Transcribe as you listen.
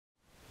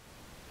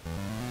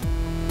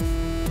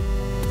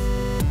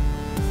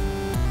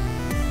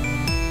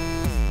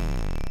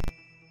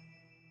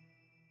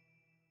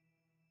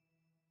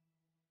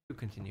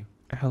continue.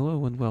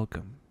 Hello and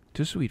welcome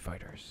to Swede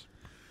Fighters.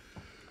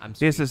 I'm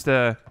This sweet. is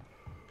the...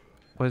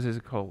 What is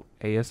it called?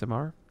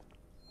 ASMR?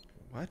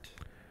 What?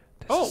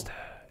 This Oh! is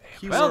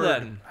the Well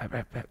Keyword.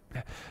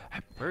 then.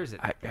 Where is it?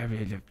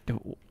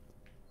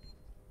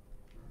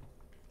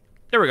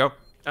 There we go.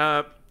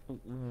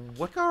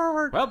 What?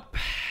 Well,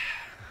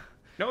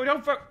 No,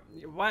 don't fuck.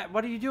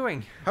 what are you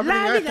doing?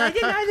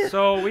 So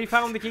So we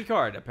found the key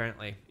card,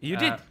 apparently. You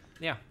did.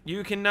 Yeah.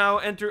 You can now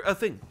enter a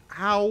thing.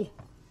 Ow.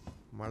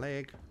 My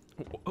leg.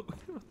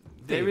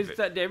 David's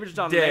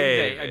done leg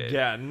day David.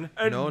 again.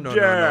 No,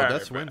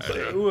 that's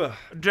Wednesday.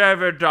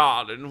 David,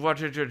 darling, what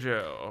did you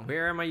do?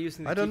 Where am I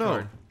using the I key don't know.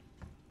 card?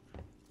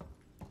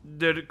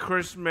 Did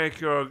Chris make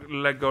your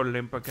leg go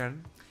limp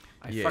again?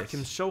 I fucked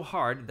him so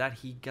hard that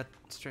he got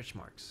stretch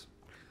marks.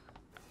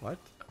 What?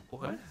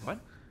 What?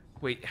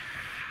 Wait,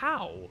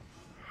 how?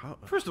 How?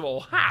 First of all,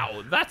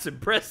 how? That's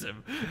impressive.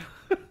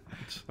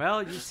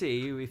 Well, you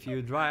see, if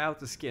you dry out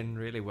the skin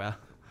really well.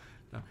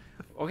 No.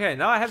 Okay,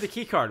 now I have the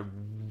key card.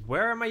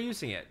 Where am I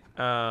using it?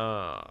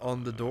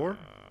 On the door?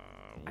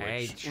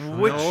 Which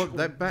No,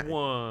 that back.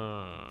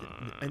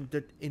 one? And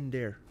that in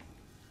there.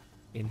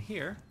 In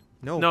here?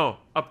 No. No,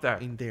 up there.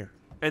 In there.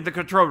 In the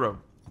control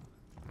room.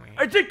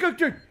 I think I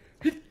can.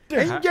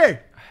 In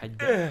there.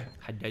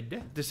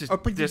 This is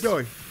Open the this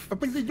door.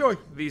 Open the door.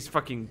 These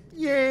fucking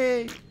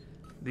Yay.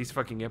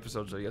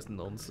 episodes are just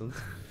nonsense.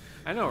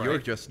 I know, You're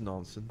right? just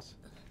nonsense.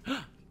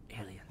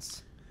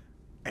 Aliens.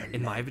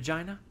 In my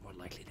vagina? More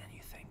likely than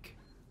you think.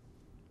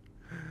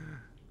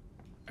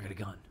 I got a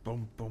gun.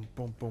 Boom, boom,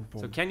 boom, boom,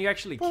 boom. So can you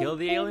actually kill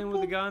the alien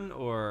with a gun,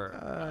 or...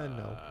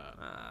 No.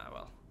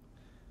 well...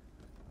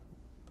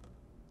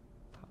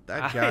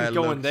 That I guy ain't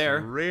going looks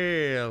there.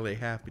 really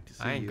happy to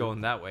see I ain't you.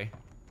 going that way.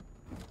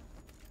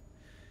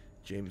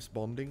 James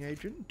Bonding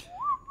agent?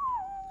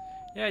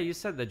 Yeah, you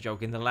said that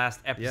joke in the last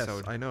episode.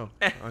 Yes, I know.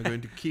 I'm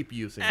going to keep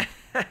using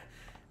it.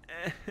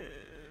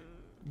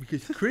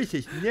 Because Chris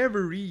has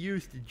never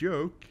reused the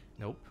joke.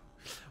 Nope.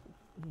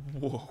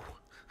 Whoa.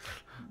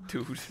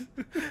 Dude.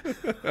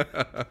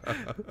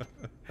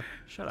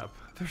 Shut up.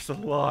 There's a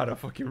lot of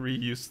fucking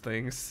reused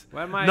things.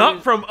 Why am I...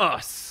 Not from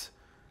us.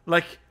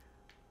 Like,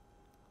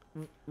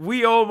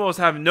 we almost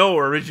have no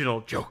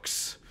original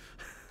jokes.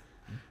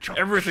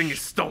 Everything is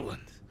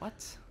stolen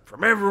What?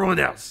 from everyone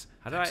else.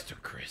 How do Thanks I- to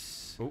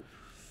Chris. Oh.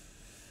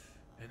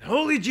 And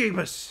holy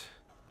Jeebus.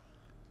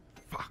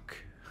 Fuck.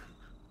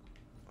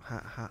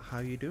 How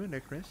you doing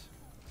there, Chris?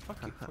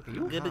 Fuck you. Fuck How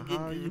you.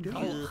 are you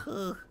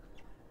doing?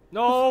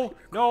 No!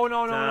 No, no,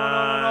 no, no,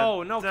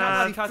 no, no, no,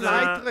 cut, cut,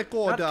 Flight cut,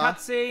 recorder.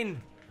 cutscene.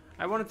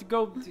 I wanted to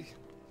go...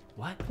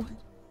 What?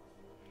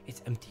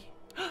 It's empty.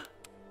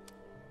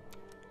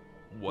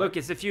 Look,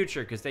 it's the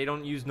future, because they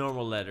don't use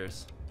normal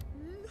letters.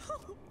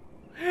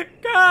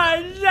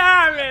 God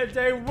damn it!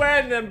 They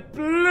went and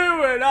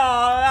blew it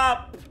all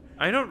up!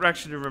 I don't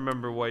actually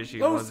remember why she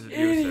Those wanted to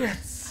use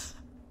idiots!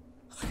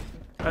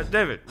 it.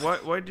 David,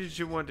 why did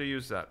she want to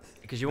use that?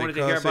 Because you wanted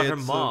to hear about her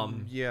it's,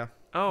 mom. yeah.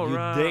 Oh, You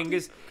right.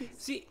 dingus.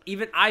 See,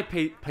 even I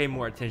pay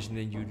more attention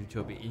than you do,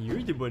 Toby. And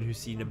you're the one who's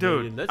seen a Dude,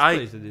 billion Let's I-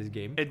 Plays of this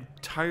game.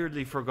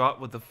 Entirely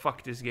forgot what the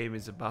fuck this game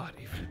is about,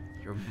 even.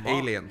 Your mom.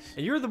 Aliens.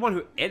 And you're the one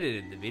who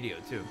edited the video,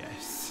 too.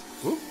 Yes.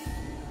 Whoop.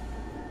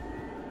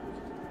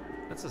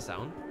 That's a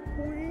sound.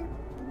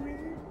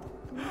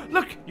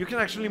 Look, you can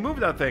actually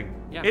move that thing.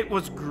 Yeah. It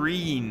was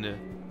green.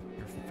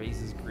 Your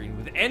face is green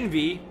with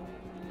envy.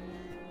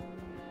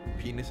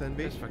 Penis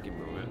envy. Let's fucking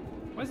move it.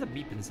 Why is that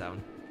beeping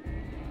sound?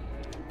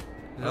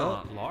 Is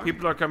Well, that an alarm?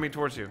 People are coming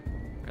towards you.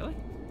 Really?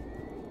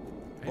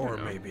 I Or don't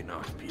know. maybe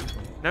not people.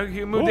 Now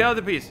you move the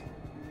other piece.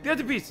 The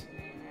other piece.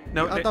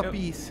 No, The other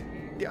piece.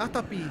 The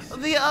other piece.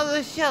 The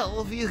other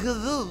shelf you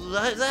can do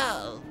right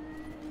now.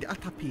 The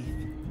other piece.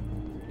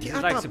 Is The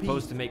it like other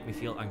supposed piece. to make me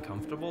feel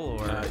uncomfortable,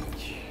 or?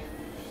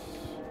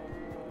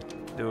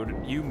 Dude,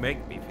 you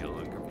make me feel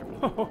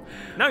uncomfortable.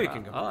 Now you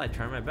can go. Oh, I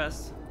try my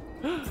best.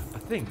 A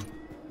thing.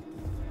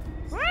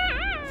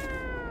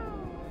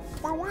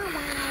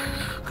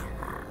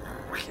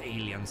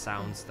 Alien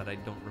sounds that I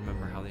don't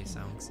remember how they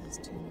sound.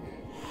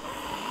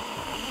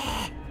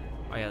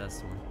 Oh yeah, that's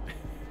the one.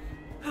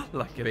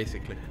 Like a,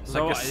 Basically.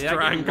 So, like a did I get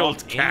strangled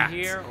locked cat. in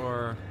here,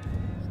 or?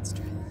 Let's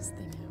try this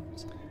thing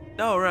out.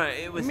 No, right.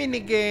 It was. Mini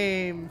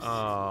games.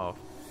 Oh.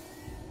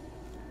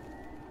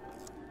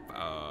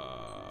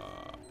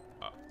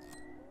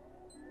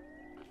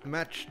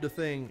 Match the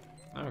thing.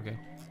 Oh, okay.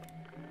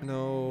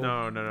 No.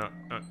 No.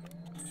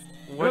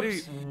 What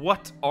Whoops.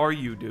 what are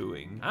you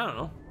doing? I don't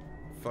know.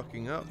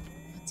 Fucking up.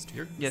 Let's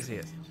try Yes, this he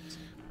is.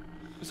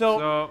 out.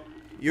 So,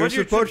 You're What do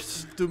you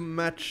supposed to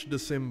match the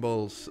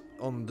symbols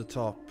on the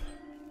top.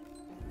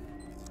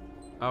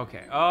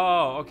 Okay.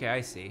 Oh, okay.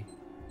 I see.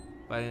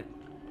 But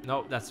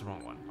no, that's the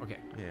wrong one. Okay.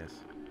 Yes.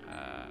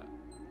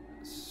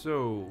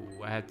 So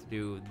I have to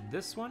do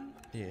this one,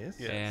 Yes.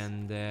 Yeah.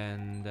 and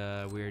then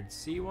the weird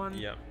C one,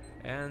 yeah.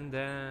 and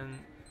then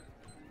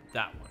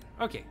that one.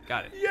 Okay,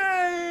 got it.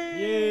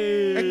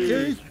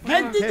 Yay!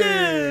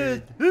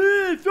 Patented!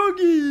 Hey,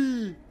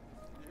 Froggy!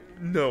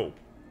 No.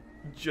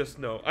 just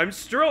know. I'm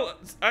still.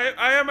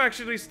 I am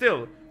actually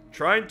still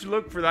trying to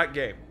look for that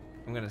game.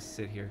 I'm gonna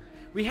sit here.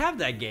 We have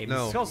that game.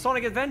 No. It's called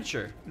Sonic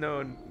Adventure.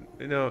 No.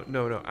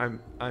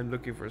 I'm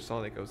looking for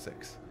Sonic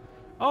 06.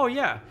 Oh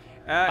yeah.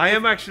 I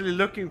am actually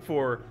looking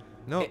for.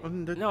 No,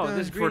 No,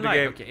 there's for green the light.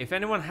 game. Okay, if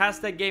anyone has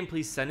that game,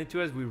 please send it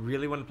to us. We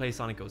really want to play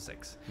Sonic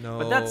 06. No.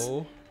 But that's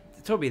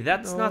Toby.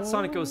 That's not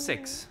Sonic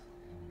 06.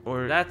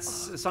 Or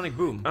That's Sonic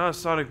Boom.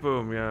 Sonic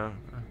Boom. Yeah.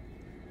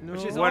 no.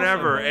 which is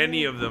Whatever. awesome.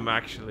 Any of them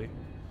actually.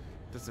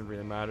 Doesn't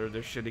really matter.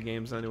 They're shitty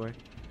games anyway.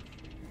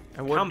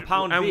 And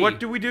Compound And B. what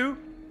do we do?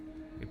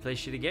 We play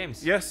shitty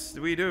games. Yes,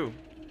 we do.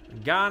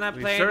 Gonna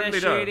We play the certainly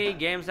do. shitty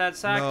games that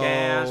suck No,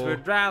 ass.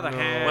 We'd rather no.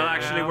 have. Well,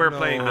 actually, we're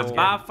playing a this game.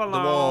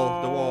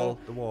 buffalo.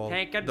 The wall.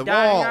 Take a The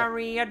wall.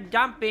 diarrhea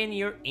dump in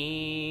your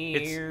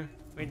ear.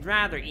 We'd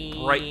rather eat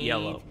bright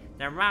yellow.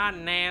 the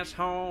rotten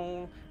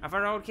asshole of a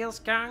roadkill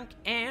skunk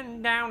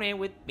and down it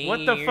with beer.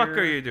 What the fuck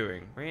are you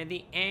doing? We're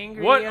the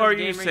angriest What are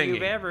you gamer singing?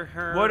 you've ever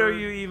heard. What are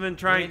you even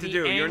trying We're to the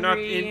do? You're not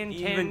angry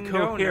even Nintendo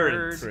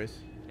coherent. nerd. Chris,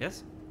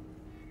 Yes?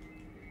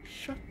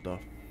 shut the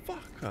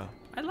fuck up.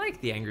 I like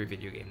the angry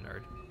video game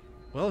nerd.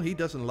 Well, he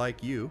doesn't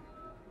like you.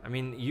 I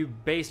mean, you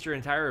based your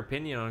entire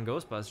opinion on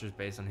Ghostbusters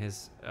based on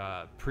his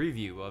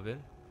preview of it.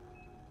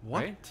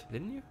 What? Right?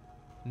 Didn't you?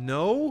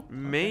 No.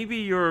 Maybe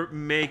you're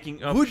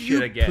making up Would shit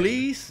you again.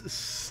 please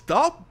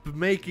stop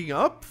making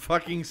up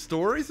fucking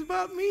stories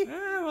about me?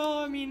 Well,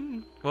 I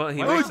mean, Well,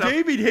 he Oh, makes up.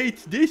 David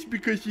hates this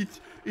because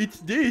it's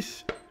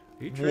this.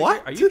 are you triggered?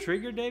 What? Are you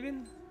triggered, David?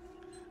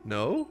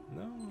 No.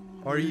 No.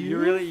 Are you?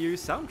 really? You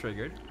sound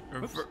triggered.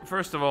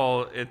 First of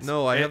all, it's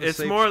No, I have a it's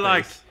safe more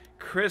like space.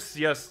 Chris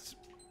just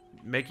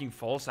making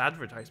false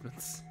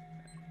advertisements.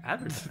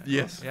 Advertising.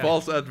 Yes, Yeah.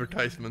 false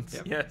advertisements.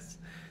 Yep. Yes.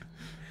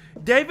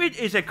 David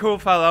is a cool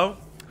fellow,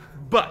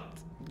 but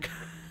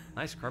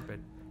Nice carpet.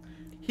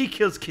 he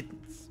kills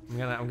kittens. I'm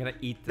gonna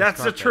eat this That's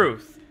the carpet.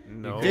 truth.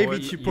 No.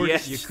 David You, supports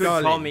yes, you could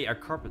Stalin. call me a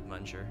carpet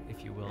muncher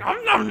if you will.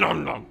 Nom nom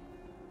nom nom.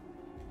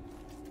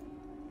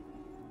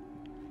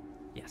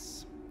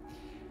 Yes.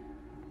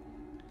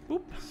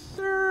 Boop.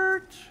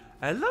 Search.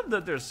 I love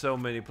that there's so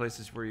many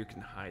places where you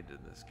can hide in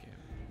this game.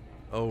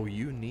 Oh,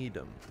 you need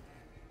them.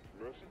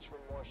 Message from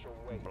Marshal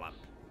Waits. Blah.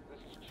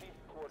 This is Chief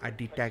Recorder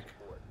ID tag.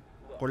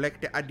 Transport.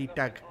 Collect the ID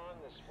tag. On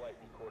this flight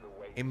recorder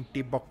Waits.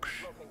 Empty box.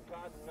 Look, and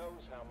God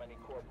knows how many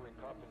corporate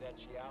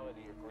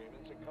confidentiality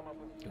agreements that come up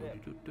with zip.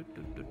 Nothing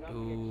except the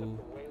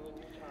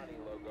Wayland-Yutani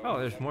logo. Oh,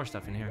 there's more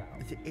stuff in here.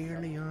 The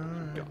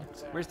alien.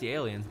 Where's the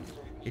alien?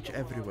 It's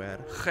everywhere.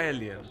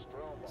 Alien.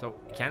 So,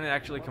 can it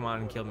actually come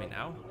on and kill me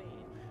now?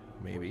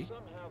 Maybe.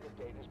 Somehow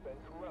the data's been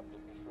corrupted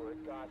before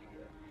it got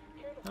here.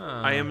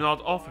 Huh. I am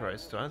not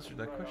authorized to answer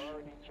that question.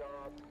 Priority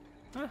job.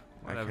 Huh,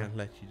 I whatever. can't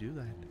let you do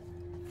that.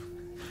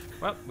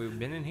 Well, we've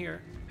been in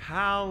here.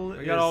 Hal.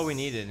 We got all we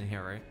needed in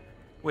here, right?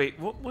 Wait,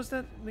 what was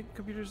that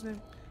computer's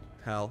name?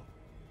 Hal.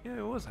 Yeah,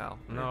 it was Hal.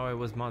 No, it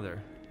was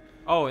Mother.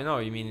 Oh, no,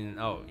 you mean...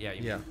 Oh, yeah.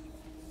 You Yeah.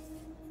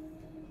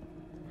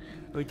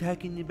 We're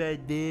talking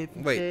about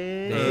different. Wait.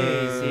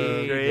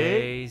 Daisy, Uh,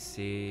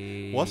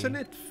 Daisy. Wasn't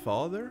it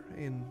father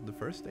in the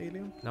first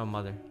Alien? No,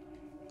 Mother.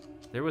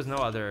 There was no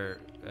other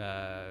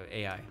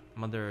AI.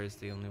 Mother is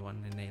the only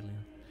one in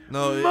Alien.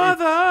 No,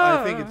 Mother!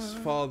 I think it's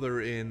father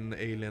in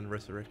Alien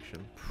Resurrection.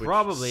 which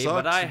Probably,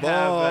 but sucks I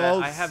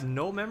balls. have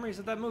no memories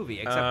of that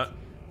movie except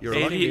You're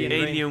Alien- lucky.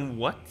 Alien- Alien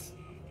what?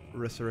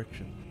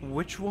 Resurrection.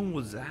 Which one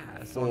was that?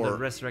 that's the one that Four.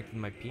 resurrected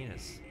my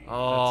penis.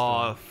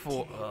 Oh,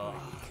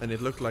 And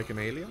it looked like an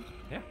alien?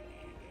 Yeah.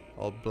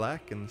 All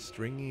black and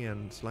stringy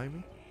and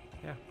slimy?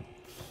 Yeah.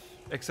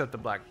 except the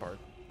black part.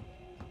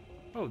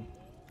 Oh,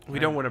 We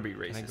Can don't I- want to be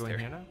can I racist go in here.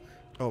 here now?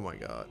 Oh my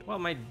god. Well,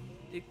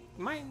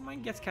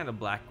 mine gets kind of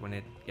black when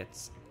it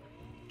gets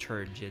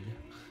turgid.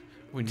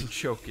 When you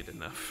choke it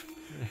enough.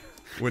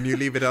 When you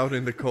leave it out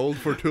in the cold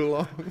for too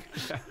long.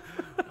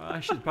 I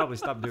should probably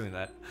stop doing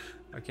that.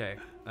 Okay.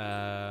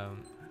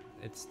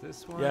 It's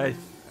this one. Yeah,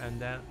 And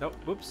then no.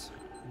 Whoops.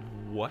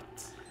 What?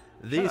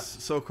 These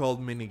so-called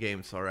mini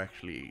games are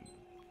actually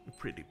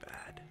pretty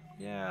bad.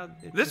 Yeah.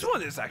 it This just-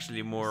 one is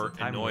actually more It's a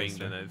time annoying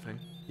waster. than anything.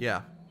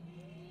 Yeah.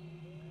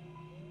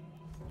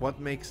 What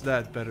makes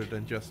that better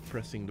than just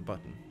pressing the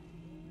button?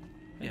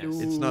 Yes.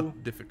 It's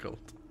not difficult.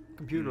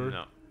 computer.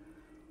 No.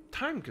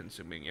 Time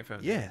consuming, if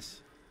anything.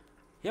 Yes.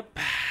 Yep.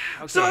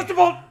 Okay. So that's the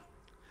fault.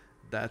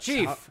 That's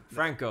Chief how-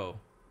 Franco,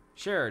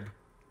 shared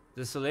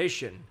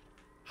desolation.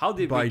 How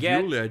did by we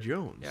get? Julia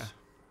Jones. Yeah.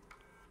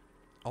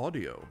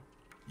 Audio.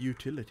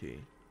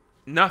 Utility.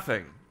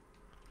 Nothing.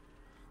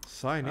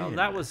 Sign Well, in.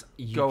 that was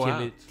Go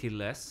out.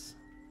 utility-less.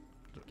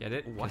 Get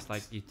it? What? Just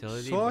like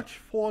utility. Search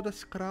for the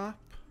scrap.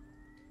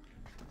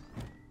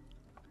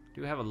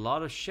 Do have a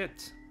lot of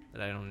shit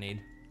that I don't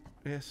need.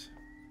 Yes.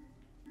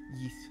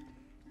 Yes.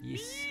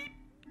 Yes.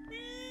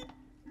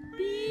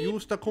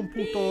 Use the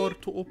computer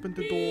to open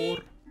the door.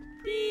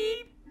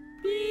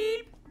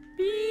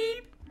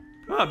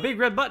 Ah, big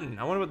red button.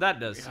 I wonder what that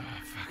does. Oh,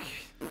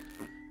 fuck.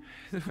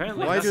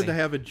 Apparently Why do nothing. they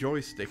have a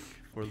joystick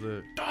for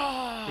the...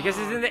 Because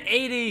it's in the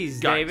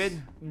 80s, Guys.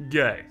 David.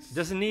 Guys.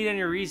 Doesn't need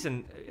any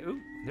reason. Ooh,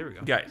 There we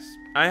go. Guys,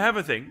 I have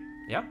a thing.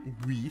 Yeah.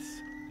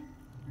 Grease.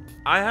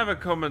 I have a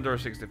Commodore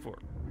 64.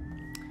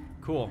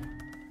 Cool.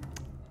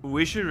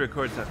 We should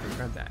record something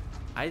from that.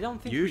 I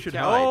don't think You we should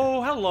can. hide.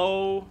 Oh,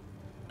 hello.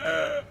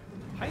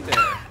 Hi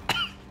there.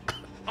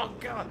 Oh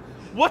god.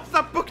 What's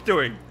that book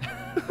doing?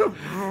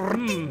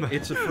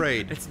 It's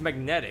afraid. It's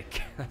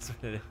magnetic. That's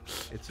what it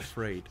is. It's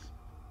afraid.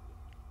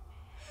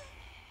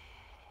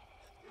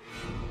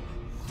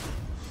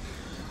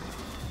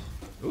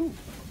 Ooh,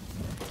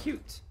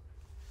 cute.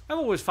 I've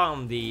always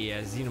found the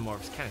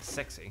xenomorphs kind of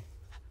sexy.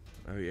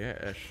 Oh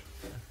yes.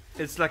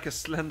 It's like a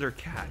slender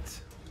cat.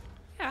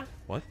 Yeah,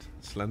 What?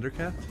 Slender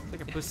cat? it's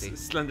like a pussy.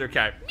 Slender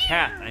cat.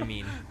 Cat, I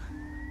mean.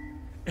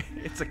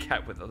 It's a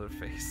cat with other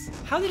face.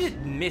 How did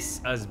it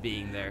miss us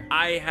being there?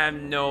 I have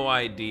no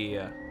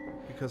idea.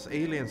 Because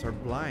aliens are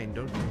blind,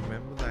 don't you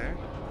remember that?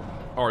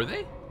 Are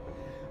they?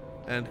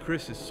 And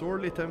Chris is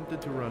sorely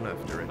tempted to run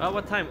after it. Well,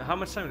 what time? How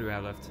much time do we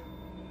have left?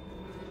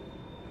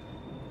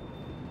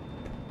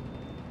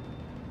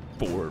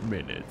 4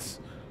 minutes.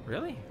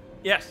 Really?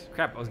 Yes.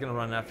 Crap, I was gonna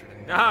run after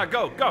it. Ah,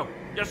 go.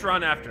 Just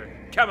run after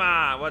it. Come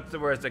on. What's the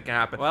worst that can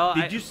happen? Well,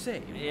 Did you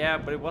save? Yeah,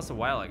 but it was a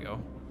while ago.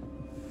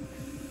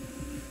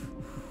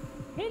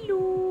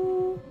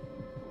 Hello.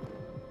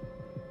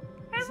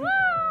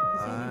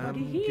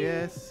 I'm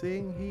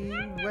guessing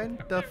he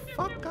went the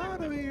fuck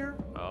out of here.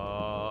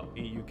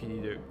 You can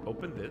either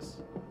open this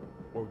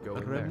or go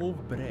in there.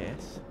 Remove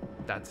brass.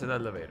 That's an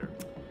elevator.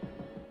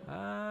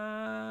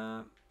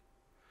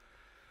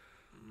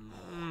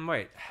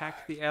 Wait,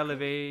 hack the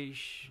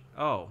elevation.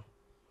 Oh,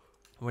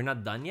 we're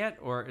not done yet,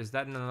 or is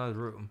that in another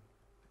room?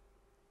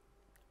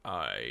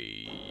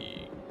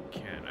 I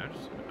cannot.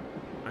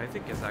 I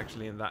think it's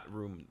actually in that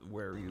room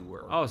where you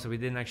were. Oh, so we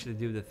didn't actually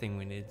do the thing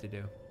we needed to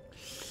do.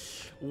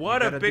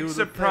 What You a gotta big do the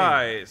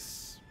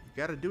surprise! You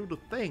gotta do the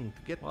thing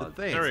to get Well, the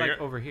thing. it's we like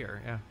go. over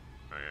here, yeah.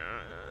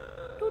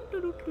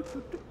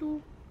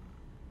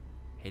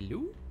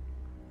 Hello?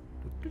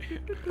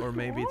 Or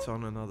maybe it's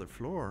on another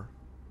floor.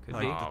 Could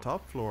Like be. the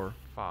top floor,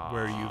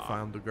 where you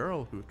found the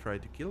girl who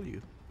tried to kill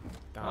you.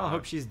 Oh, I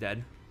hope she's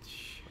dead.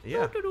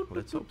 Yeah,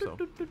 let's hope so.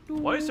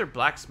 Why is there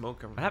black smoke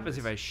coming? What happens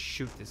if I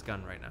shoot this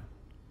gun right now?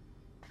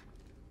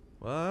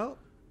 Well,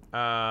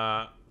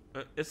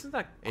 Isn't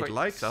that It quite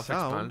likes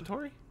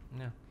self-explanatory?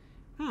 Yeah.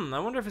 I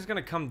wonder if it's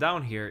gonna come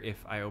down here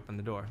if I open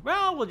the door.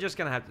 Well, we're just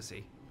gonna have to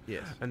see.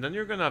 yes. And then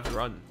you're gonna have to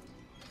run.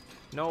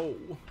 No.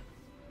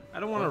 I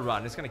don't want to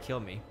run. It's gonna kill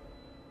me.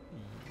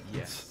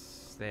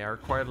 Yes, they are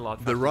quite a lot.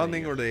 The faster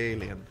running than or the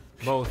alien?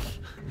 Both.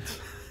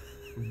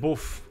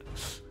 Both.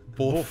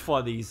 Both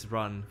of these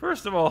run.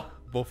 First of all,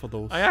 Both of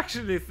those. I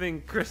actually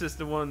think Chris is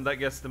the one that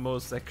gets the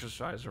most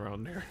exercise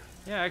around here.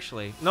 Yeah,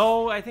 actually.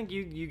 No, I think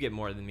you get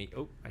more than me.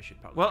 Oh, I should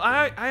probably. Well, go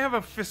in. I have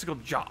a physical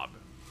job.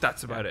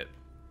 That's about it.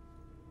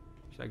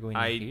 Should I go in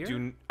I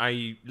here?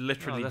 I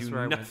literally that's do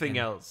where I went nothing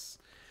in. else.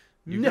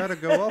 You gotta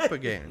go up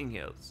again. Nothing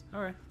else.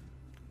 All right.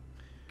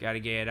 Gotta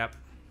get up.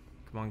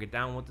 Come on, get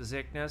down with the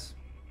sickness.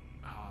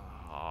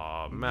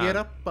 Oh man. Get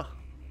up.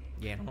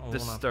 Yeah. I don't wanna-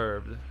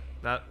 Disturbed.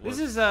 That was,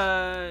 This is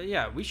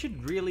yeah. We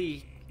should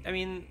really. I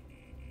mean,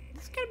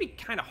 it's gonna be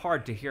kind of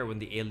hard to hear when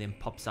the alien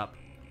pops up.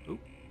 Ooh.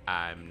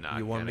 I'm not.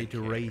 You want gonna me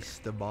to care. race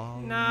the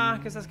ball? Nah,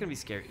 because that's gonna be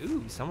scary.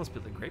 Ooh, someone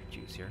spilled the grape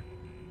juice here.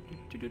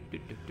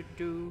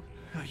 Do.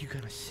 Are you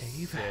gonna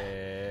save?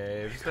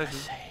 Save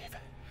station.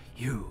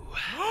 You.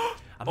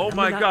 Oh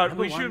my god,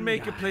 we should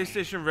make a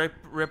PlayStation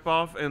rip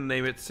off and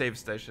name it Save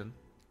Station.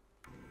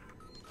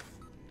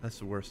 That's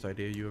the worst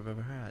idea you have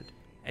ever had.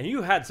 And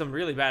you had some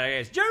really bad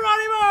ideas.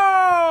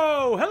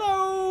 Geronimo!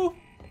 Hello!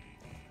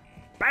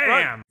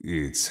 Bam!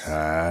 It's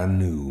high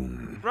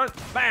noon. Run!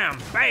 Bam!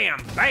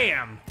 Bam!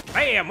 Bam!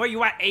 Bam! Where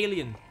you at,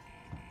 alien?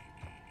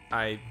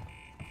 I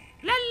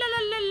La la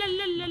la la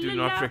la la la do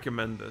la. not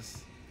recommend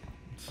this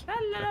La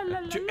la la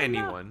la to la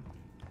anyone.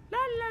 La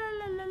la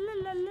la la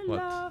la la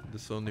la. What? The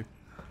Sony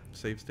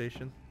save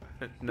station?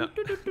 No.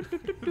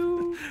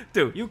 Do.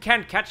 Dude. You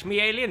can't catch me,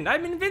 alien.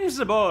 I'm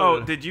invincible. Oh,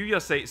 did you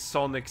just say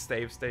Sonic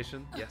Save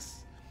Station?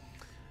 Yes.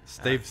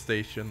 Save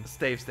station.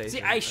 Save Station.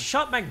 See, I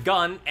shot my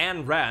gun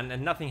and ran,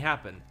 and nothing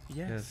happened.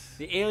 Yes.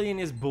 The alien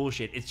is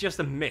bullshit. It's just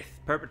a myth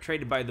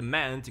perpetrated by the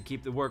man to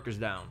keep the workers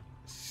down.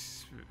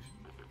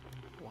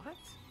 What?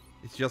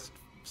 It's just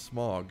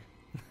smog.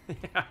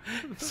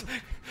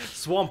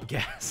 Swamp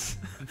gas.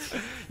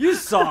 You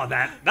saw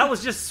that. That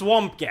was just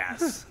swamp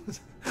gas.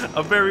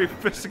 A very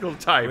physical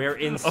type. We're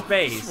in of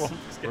space. swamp.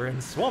 We're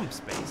in swamp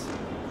space.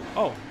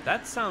 Oh,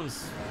 that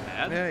sounds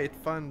bad. Yeah, it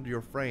found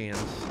your friends.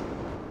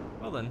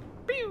 Well then,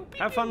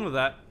 have fun with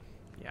that.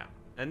 Yeah.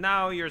 And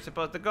now you're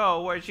supposed to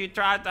go where she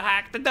tried to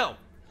hack the door.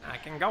 I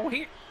can go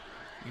here.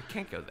 You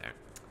can't go there.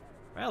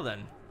 Well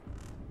then.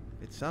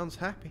 It sounds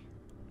happy.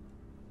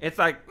 It's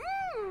like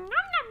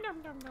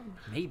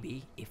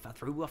Maybe if I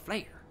threw a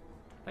flare.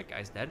 That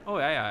guy's dead. Oh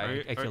yeah, Are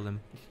you- I killed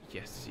him.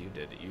 yes, you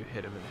did it. You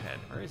hit him in the head.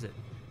 Where is it?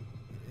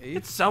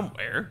 It's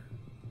somewhere.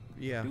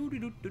 Yeah.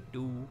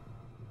 Do.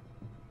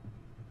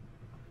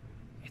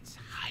 It's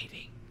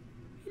hiding.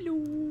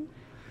 Hello.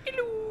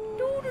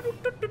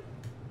 Hello.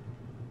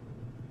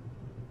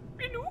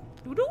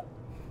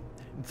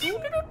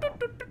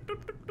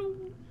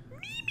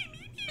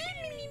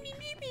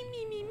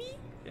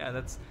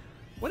 that's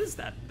what is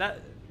that?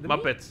 The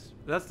Muppets.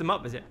 That's the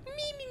Muppets. Yeah.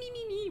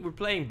 Me. We're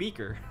playing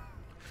Beaker.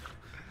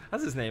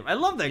 That's his name. I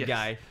love that Yes.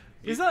 guy.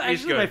 He's He's not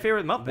actually my good.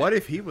 favorite Muppet. What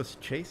if he was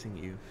chasing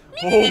you?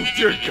 Oh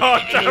dear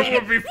God, that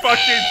would be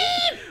fucking.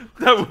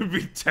 That would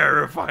be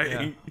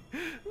terrifying.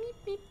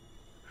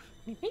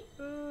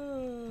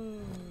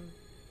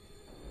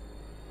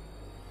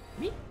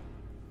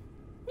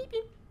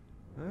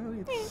 Well,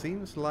 it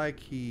seems like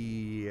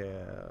he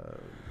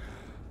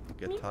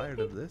get tired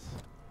of this.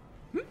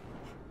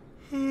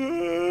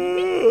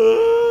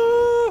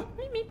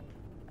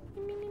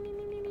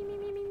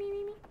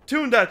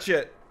 Tune that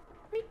shit.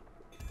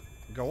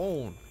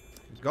 Go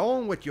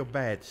on with your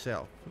bad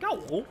self.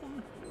 Go.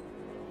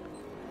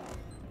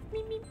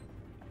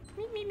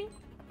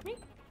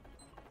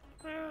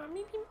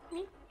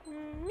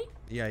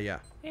 Yeah.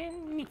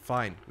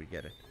 Fine, we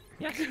get it.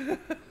 Yes.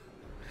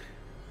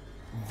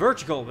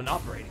 Vertical when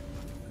operating.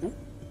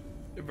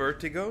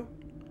 Vertigo.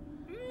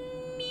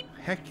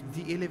 Hack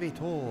the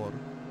elevator.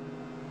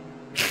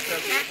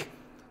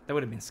 That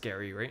would have been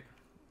scary, right?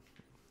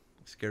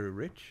 Scary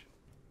Rich?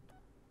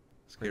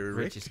 Wait, Scary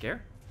Rich? Richie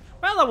scare?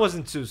 Well, that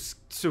wasn't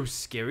so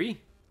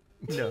scary.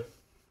 No.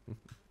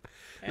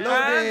 And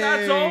Loading.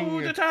 that's all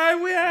the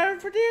time we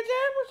have for the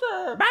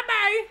exam. Bye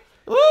bye.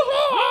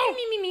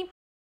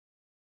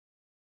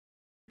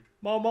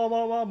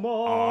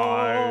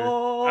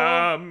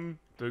 I am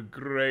the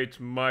great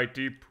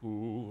mighty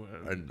Pooh,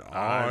 And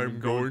I'm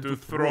going to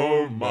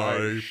throw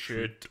my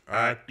shit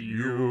at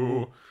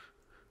you.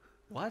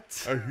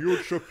 What? A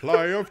huge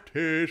supply of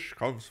tish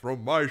comes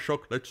from my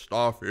chocolate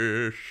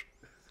starfish.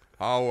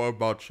 How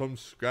about some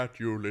scat,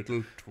 you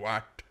little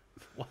twat?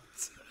 What?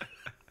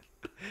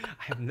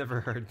 I have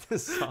never heard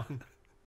this song.